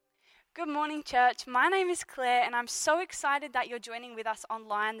Good morning, church. My name is Claire, and I'm so excited that you're joining with us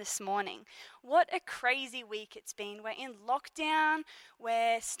online this morning. What a crazy week it's been. We're in lockdown,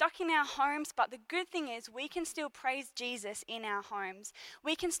 we're stuck in our homes, but the good thing is we can still praise Jesus in our homes.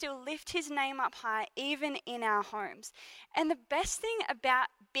 We can still lift his name up high, even in our homes. And the best thing about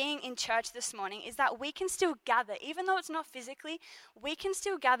being in church this morning is that we can still gather, even though it's not physically, we can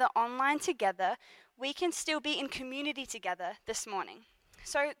still gather online together. We can still be in community together this morning.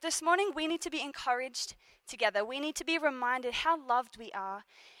 So this morning we need to be encouraged together. We need to be reminded how loved we are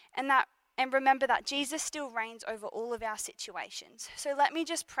and remember that Jesus still reigns over all of our situations. So let me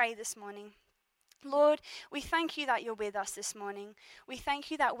just pray this morning. Lord, we thank you that you're with us this morning. We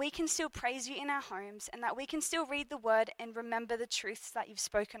thank you that we can still praise you in our homes and that we can still read the word and remember the truths that you've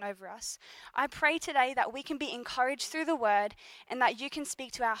spoken over us. I pray today that we can be encouraged through the word and that you can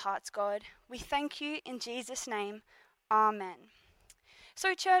speak to our hearts, God. We thank you in Jesus' name. Amen.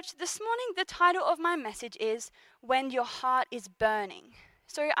 So church, this morning the title of my message is When Your Heart is Burning.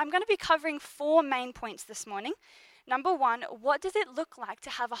 So I'm going to be covering 4 main points this morning. Number 1, what does it look like to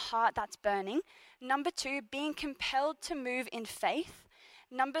have a heart that's burning? Number 2, being compelled to move in faith.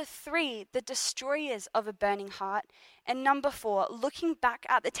 Number 3, the destroyers of a burning heart. And number 4, looking back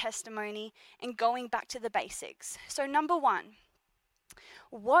at the testimony and going back to the basics. So number 1,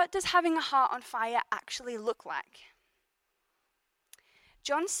 what does having a heart on fire actually look like?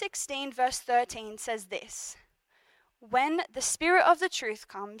 John 16 verse 13 says this, "When the Spirit of the truth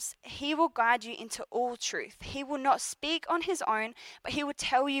comes, he will guide you into all truth. He will not speak on his own, but he will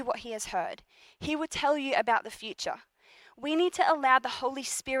tell you what he has heard. He will tell you about the future." We need to allow the Holy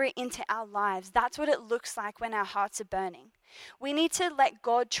Spirit into our lives. That's what it looks like when our hearts are burning. We need to let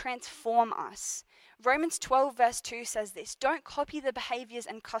God transform us. Romans 12 verse 2 says this, "Don't copy the behaviors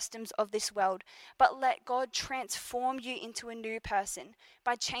and customs of this world, but let God transform you into a new person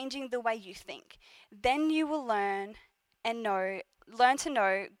by changing the way you think. Then you will learn to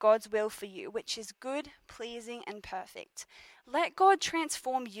know God's will for you, which is good, pleasing, and perfect." Let God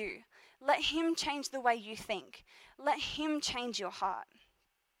transform you. Let him change the way you think. Let him change your heart.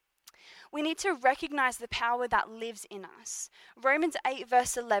 We need to recognize the power that lives in us. Romans 8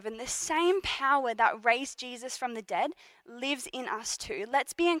 verse 11, the same power that raised Jesus from the dead lives in us too.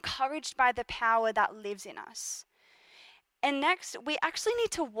 Let's be encouraged by the power that lives in us. And next, we actually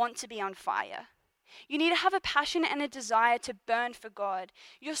need to want to be on fire. You need to have a passion and a desire to burn for God.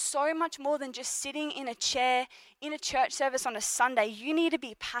 You're so much more than just sitting in a chair in a church service on a Sunday. You need to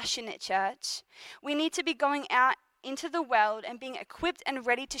be passionate, church. We need to be going out into the world and being equipped and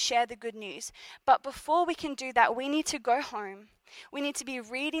ready to share the good news. But before we can do that, we need to go home. We need to be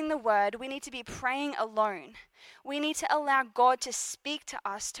reading the word. We need to be praying alone. We need to allow God to speak to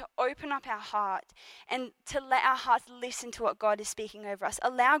us, to open up our heart and to let our hearts listen to what God is speaking over us.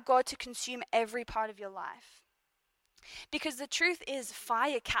 Allow God to consume every part of your life. Because the truth is,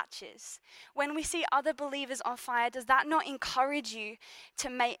 fire catches. When we see other believers on fire, does that not encourage you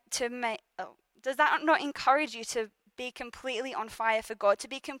does that not encourage you to be completely on fire for God, to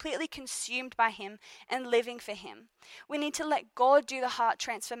be completely consumed by him and living for him? We need to let God do the heart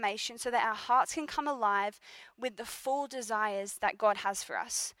transformation so that our hearts can come alive with the full desires that God has for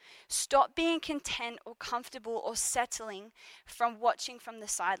us. Stop being content or comfortable or settling from watching from the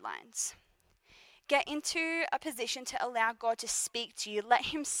sidelines. Get into a position to allow God to speak to you. Let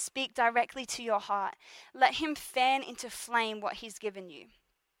him speak directly to your heart. Let him fan into flame what he's given you.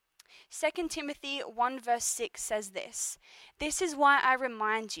 2 Timothy 1 verse 6 says this, "This is why I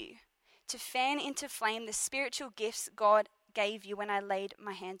remind you to fan into flame the spiritual gifts God gave you when I laid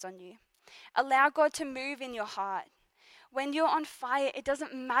my hands on you." Allow God to move in your heart. When you're on fire, it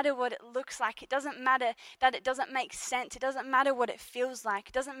doesn't matter what it looks like. It doesn't matter that it doesn't make sense. It doesn't matter what it feels like.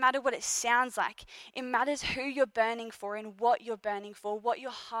 It doesn't matter what it sounds like. It matters who you're burning for and what you're burning for, what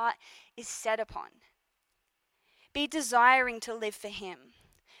your heart is set upon. Be desiring to live for him.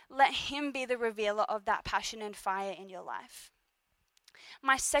 Let him be the revealer of that passion and fire in your life.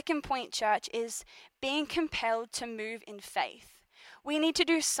 My second point, church, is being compelled to move in faith. We need to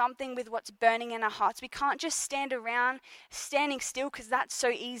do something with what's burning in our hearts. We can't just stand around standing still because that's so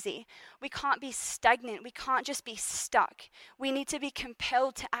easy. We can't be stagnant. We can't just be stuck. We need to be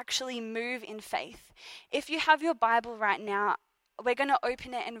compelled to actually move in faith. If you have your Bible right now, we're going to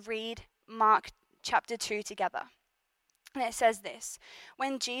open it and read Mark chapter 2 together. And it says this,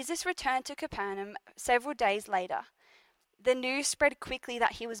 "When Jesus returned to Capernaum several days later, the news spread quickly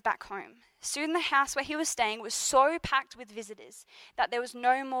that he was back home. Soon the house where he was staying was so packed with visitors that there was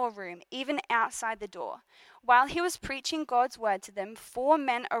no more room, even outside the door. While he was preaching God's word to them, 4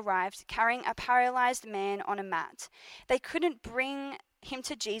 men arrived carrying a paralyzed man on a mat. They couldn't bring him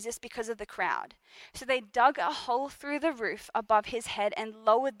to Jesus because of the crowd. So they dug a hole through the roof above his head and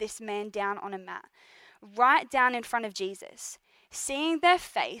lowered this man down on a mat, right down in front of Jesus. Seeing their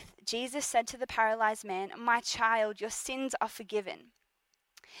faith, Jesus said to the paralyzed man, "My child, your sins are forgiven."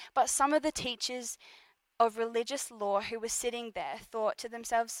 But some of the teachers of religious law who were sitting there thought to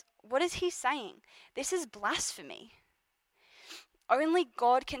themselves, "What is he saying? This is blasphemy." Only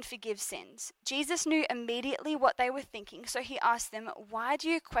God can forgive sins. Jesus knew immediately what they were thinking, so he asked them, "Why do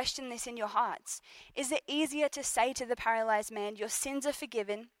you question this in your hearts? Is it easier to say to the paralyzed man, 'Your sins are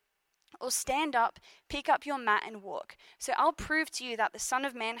forgiven,' or 'Stand up, pick up your mat and walk'? So I'll prove to you that the Son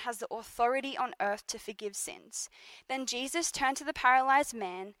of Man has the authority on earth to forgive sins." Then Jesus turned to the paralyzed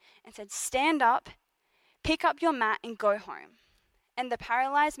man and said, "Stand up, pick up your mat and go home." And the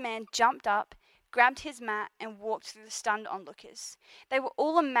paralyzed man jumped up, grabbed his mat, and walked through the stunned onlookers. They were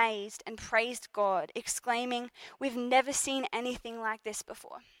all amazed and praised God, exclaiming, "We've never seen anything like this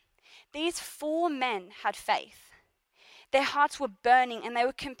before." These 4 men had faith. Their hearts were burning and they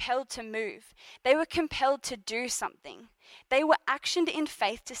were compelled to move. They were compelled to do something. They were actioned in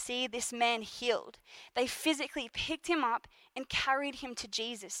faith to see this man healed. They physically picked him up and carried him to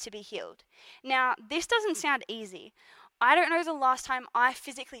Jesus to be healed. Now, this doesn't sound easy. I don't know the last time I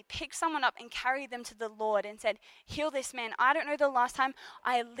physically picked someone up and carried them to the Lord and said, "Heal this man." I don't know the last time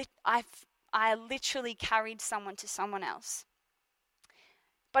I literally carried someone to someone else.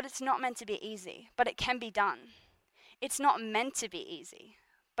 But it's not meant to be easy, but it can be done. It's not meant to be easy,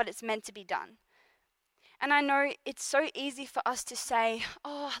 but it's meant to be done. And I know it's so easy for us to say,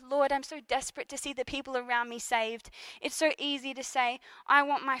 "Oh, Lord, I'm so desperate to see the people around me saved." It's so easy to say, "I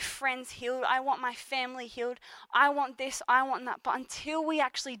want my friends healed. I want my family healed. I want this, I want that." But until we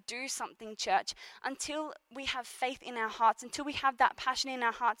actually do something, church, until we have faith in our hearts, until we have that passion in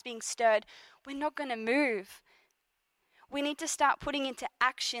our hearts being stirred, we're not going to move. We need to start putting into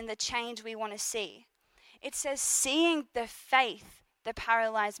action the change we want to see. It says, seeing the faith, the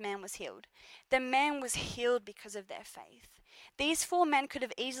paralyzed man was healed. The man was healed because of their faith. These 4 men could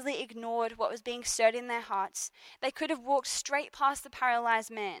have easily ignored what was being stirred in their hearts. They could have walked straight past the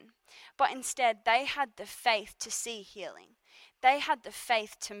paralyzed man. But instead, they had the faith to see healing. They had the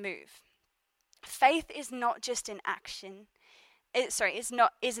faith to move. Faith is not just an action. Is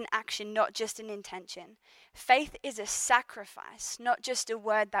an action, not just an intention. Faith is a sacrifice, not just a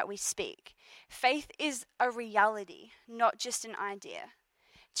word that we speak. Faith is a reality, not just an idea.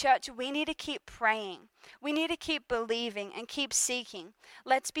 Church, we need to keep praying. We need to keep believing and keep seeking.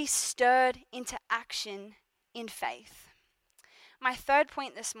 Let's be stirred into action in faith. My third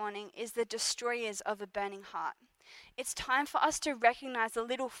point this morning is the destroyers of a burning heart. It's time for us to recognize the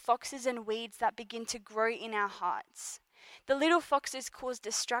little foxes and weeds that begin to grow in our hearts. The little foxes cause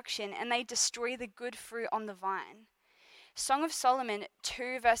destruction and they destroy the good fruit on the vine. Song of Solomon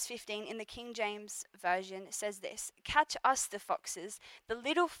 2 verse 15 in the King James Version says this, "Catch us the foxes, the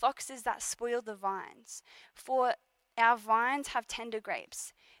little foxes that spoil the vines. For our vines have tender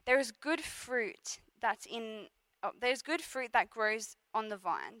grapes. There's good fruit that grows on the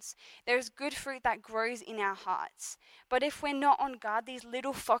vines. There's good fruit that grows in our hearts. But if we're not on guard, these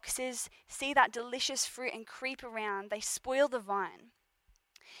little foxes see that delicious fruit and creep around. They spoil the vine."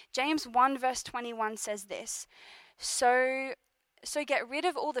 James 1 verse 21 says this, So get rid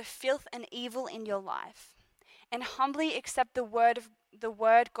of all the filth and evil in your life, and humbly accept the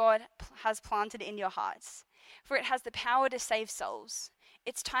word God has planted in your hearts, for it has the power to save souls.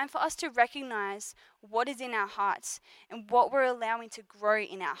 It's time for us to recognize what is in our hearts and what we're allowing to grow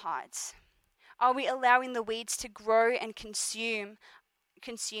in our hearts. Are we allowing the weeds to grow and consume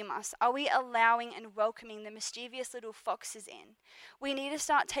us? Are we allowing and welcoming the mischievous little foxes in? We need to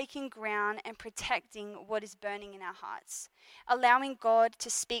start taking ground and protecting what is burning in our hearts, allowing God to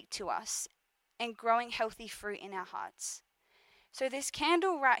speak to us and growing healthy fruit in our hearts. So this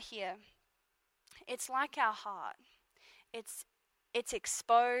candle right here, it's like our heart. It's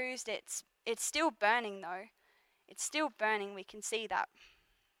exposed. It's still burning though. It's still burning. We can see that.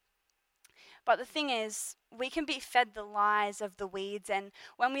 But the thing is, we can be fed the lies of the weeds, and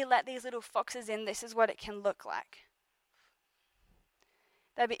when we let these little foxes in, this is what it can look like.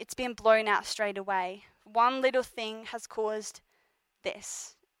 It's been blown out straight away. One little thing has caused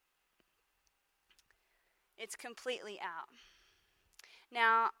this. It's completely out.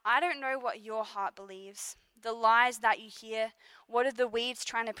 Now, I don't know what your heart believes, the lies that you hear, what are the weeds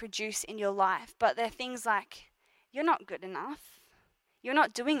trying to produce in your life, but they're things like, you're not good enough, you're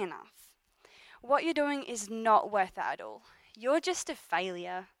not doing enough. What you're doing is not worth it at all. You're just a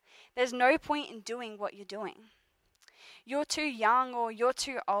failure. There's no point in doing what you're doing. You're too young or you're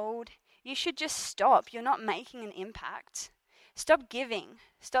too old. You should just stop. You're not making an impact. Stop giving.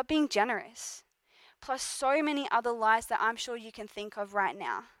 Stop being generous. Plus so many other lies that I'm sure you can think of right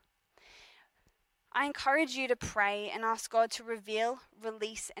now. I encourage you to pray and ask God to reveal,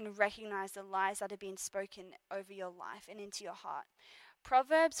 release, and recognize the lies that have been spoken over your life and into your heart.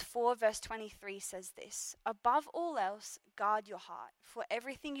 Proverbs 4 verse 23 says this: "Above all else, guard your heart, for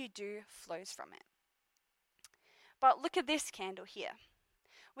everything you do flows from it." But look at this candle here.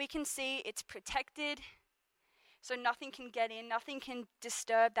 We can see it's protected, so nothing can get in, nothing can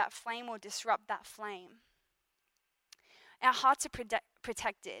disturb that flame or disrupt that flame. Our hearts are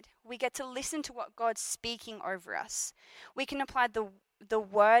protected. We get to listen to what God's speaking over us. We can apply the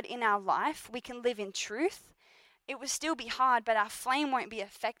word in our life. We can live in truth. It will still be hard, but our flame won't be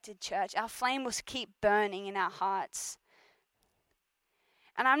affected, church. Our flame will keep burning in our hearts.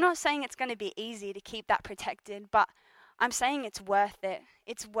 And I'm not saying it's going to be easy to keep that protected, but I'm saying it's worth it.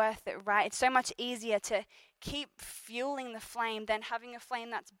 It's worth it, right? It's so much easier to keep fueling the flame than having a flame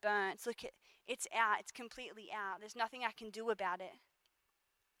that's burnt. Look, it's out. It's completely out. There's nothing I can do about it.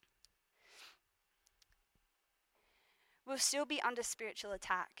 We'll still be under spiritual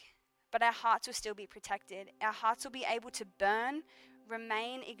attack, but our hearts will still be protected. Our hearts will be able to burn,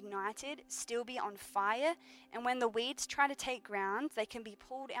 remain ignited, still be on fire, and when the weeds try to take ground, they can be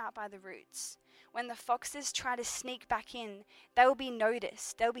pulled out by the roots. When the foxes try to sneak back in, they will be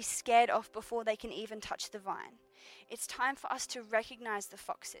noticed. They'll be scared off before they can even touch the vine. It's time for us to recognize the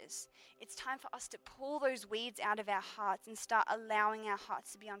foxes. It's time for us to pull those weeds out of our hearts and start allowing our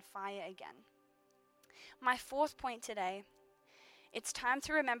hearts to be on fire again. My fourth point today: it's time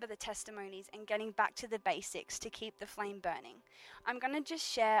to remember the testimonies and getting back to the basics to keep the flame burning. I'm going to just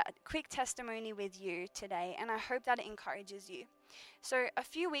share a quick testimony with you today, and I hope that it encourages you. So a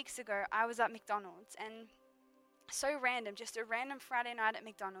few weeks ago, I was at McDonald's, and so random, just a random Friday night at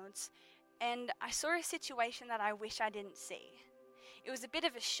McDonald's, and I saw a situation that I wish I didn't see. It was a bit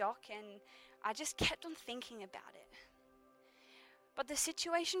of a shock, and I just kept on thinking about it. But the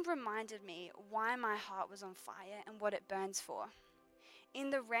situation reminded me why my heart was on fire and what it burns for. In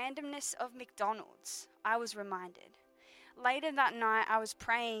the randomness of McDonald's, I was reminded. Later that night, I was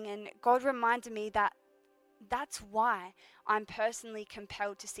praying, and God reminded me that that's why I'm personally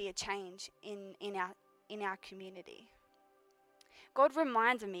compelled to see a change in our community. God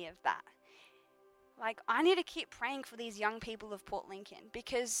reminded me of that. Like, I need to keep praying for these young people of Port Lincoln,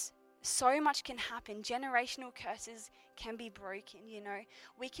 because so much can happen. Generational curses can be broken,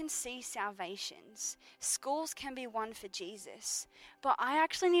 We can see salvations. Schools can be won for Jesus. But I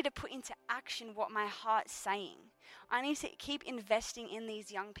actually need to put into action what my heart's saying. I need to keep investing in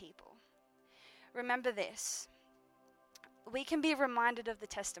these young people. Remember this: we can be reminded of the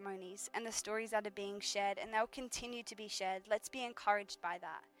testimonies and the stories that are being shared, and they'll continue to be shared. Let's be encouraged by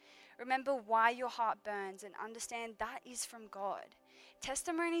that. Remember why your heart burns and understand that is from God.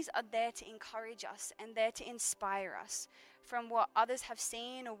 Testimonies are there to encourage us and there to inspire us from what others have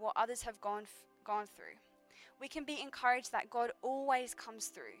seen or what others have gone through. We can be encouraged that God always comes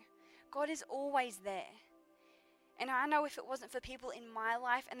through. God is always there. And I know if it wasn't for people in my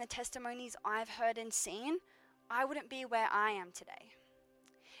life and the testimonies I've heard and seen, I wouldn't be where I am today.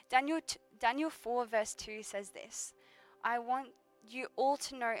 Daniel 4 verse 2 says this: "I want you all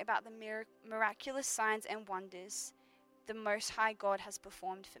to know about the miraculous signs and wonders the Most High God has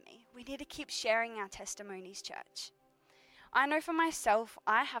performed for me." We need to keep sharing our testimonies, church. I know for myself,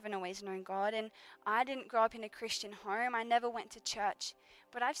 I haven't always known God, and I didn't grow up in a Christian home. I never went to church,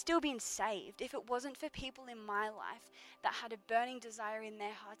 but I've still been saved. If it wasn't for people in my life that had a burning desire in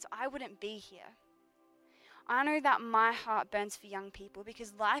their hearts, I wouldn't be here. I know that my heart burns for young people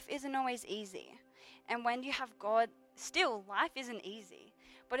because life isn't always easy. And when you have God, still, life isn't easy.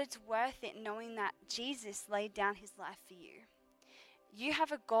 But it's worth it knowing that Jesus laid down his life for you. You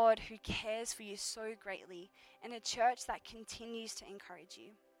have a God who cares for you so greatly, and a church that continues to encourage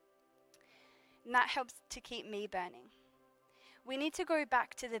you. And that helps to keep me burning. We need to go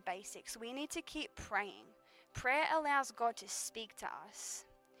back to the basics. We need to keep praying. Prayer allows God to speak to us.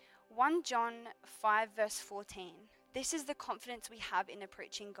 1 John 5 verse 14. This is the confidence we have in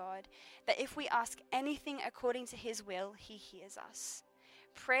approaching God, that if we ask anything according to his will, he hears us.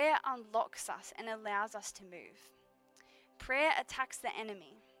 Prayer unlocks us and allows us to move. Prayer attacks the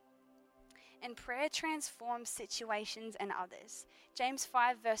enemy. And prayer transforms situations and others. James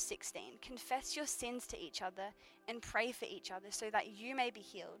 5 verse 16. Confess your sins to each other and pray for each other so that you may be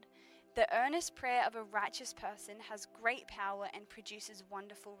healed. The earnest prayer of a righteous person has great power and produces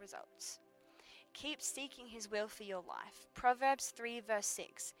wonderful results. Keep seeking his will for your life. Proverbs 3 verse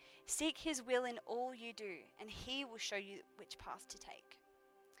 6. Seek his will in all you do, and he will show you which path to take.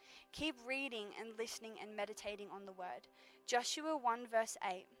 Keep reading and listening and meditating on the word. Joshua 1 verse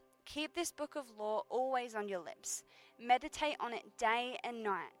 8. Keep this book of law always on your lips. Meditate on it day and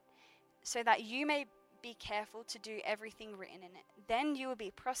night, so that you may be careful to do everything written in it. Then you will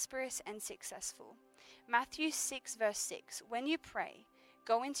be prosperous and successful. Matthew 6 verse 6. When you pray,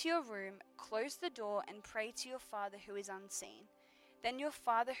 go into your room, close the door, and pray to your Father who is unseen. Then your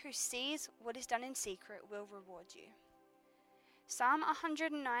Father who sees what is done in secret will reward you. Psalm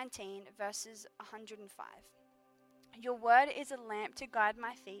 119 verses 105. Your word is a lamp to guide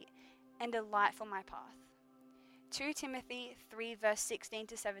my feet and a light for my path. 2 Timothy 3 verse 16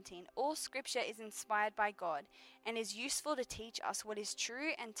 to 17. All scripture is inspired by God and is useful to teach us what is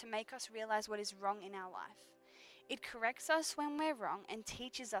true and to make us realize what is wrong in our life. It corrects us when we're wrong and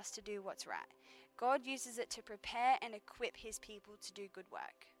teaches us to do what's right. God uses it to prepare and equip his people to do good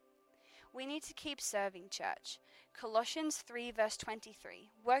work. We need to keep serving, church. Colossians 3 verse 23.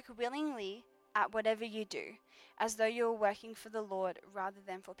 Work willingly at whatever you do, as though you are working for the Lord rather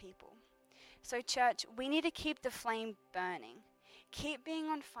than for people. So church, we need to keep the flame burning. Keep being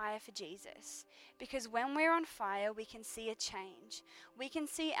on fire for Jesus, because when we're on fire, we can see a change. We can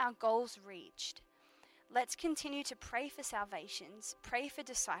see our goals reached. Let's continue to pray for salvations, pray for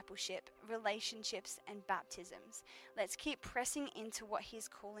discipleship, relationships, and baptisms. Let's keep pressing into what he's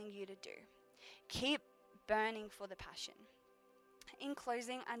calling you to do. Keep burning for the passion. In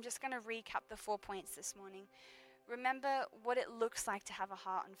closing, I'm just going to recap the 4 points this morning. Remember what it looks like to have a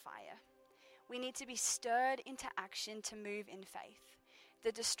heart on fire. We need to be stirred into action to move in faith.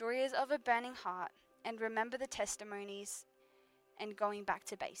 The destroyers of a burning heart, and remember the testimonies and going back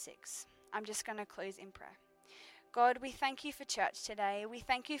to basics. I'm just going to close in prayer. God, we thank you for church today. We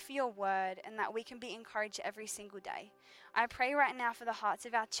thank you for your word and that we can be encouraged every single day. I pray right now for the hearts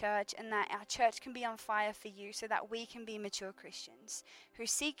of our church and that our church can be on fire for you so that we can be mature Christians who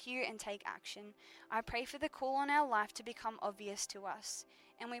seek you and take action. I pray for the call on our life to become obvious to us.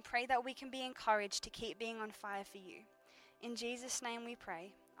 And we pray that we can be encouraged to keep being on fire for you. In Jesus' name we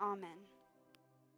pray. Amen.